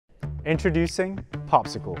Introducing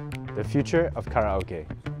Popsical, the future of karaoke.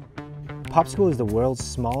 Popsical is the world's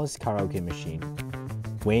smallest karaoke machine.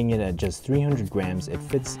 Weighing it at just 300 grams, it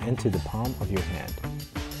fits into the palm of your hand.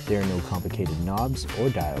 There are no complicated knobs or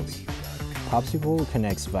dials. Popsical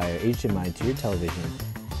connects via HDMI to your television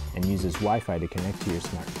and uses Wi-Fi to connect to your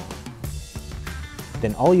smartphone.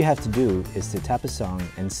 Then all you have to do is to tap a song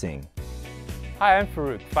and sing. Hi, I'm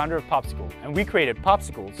Farouk, founder of Popsical, and we created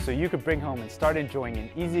Popsicles so you could bring home and start enjoying an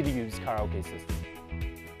easy-to-use karaoke system.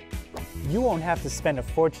 You won't have to spend a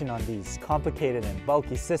fortune on these complicated and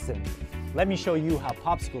bulky systems. Let me show you how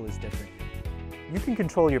Popsical is different. You can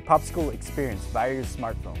control your Popsicle experience via your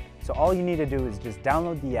smartphone, so all you need to do is just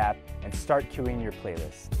download the app and start queuing your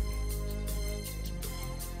playlist.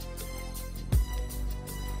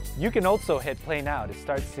 You can also hit play now to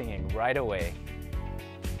start singing right away.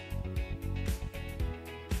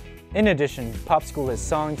 In addition, Popsicle has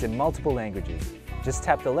songs in multiple languages. Just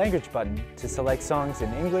tap the language button to select songs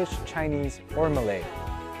in English, Chinese, or Malay.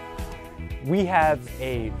 We have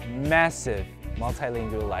a massive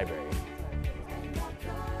multilingual library.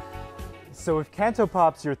 So if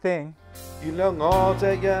Cantopop's your thing,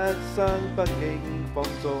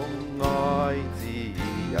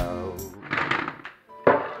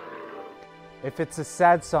 if it's a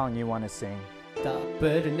sad song you want to sing, tak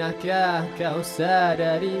pernahkah kau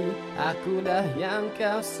sadari akulah yang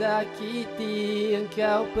kau sakiti,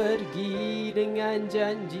 engkau pergi dengan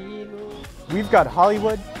janjimu. we've got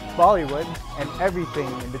Hollywood, Bollywood, and everything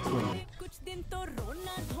in between.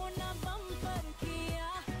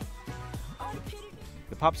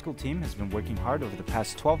 The Popsicle team has been working hard over the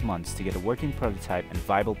past 12 months to get a working prototype and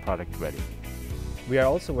viable product ready. We are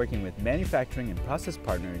also working with manufacturing and process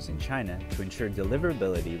partners in China to ensure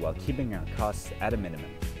deliverability while keeping our costs at a minimum.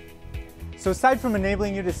 So aside from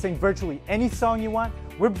enabling you to sing virtually any song you want,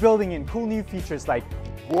 we're building in cool new features like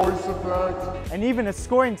voice effects and even a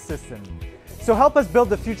scoring system. So help us build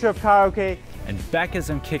the future of karaoke And back us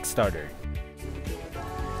on Kickstarter.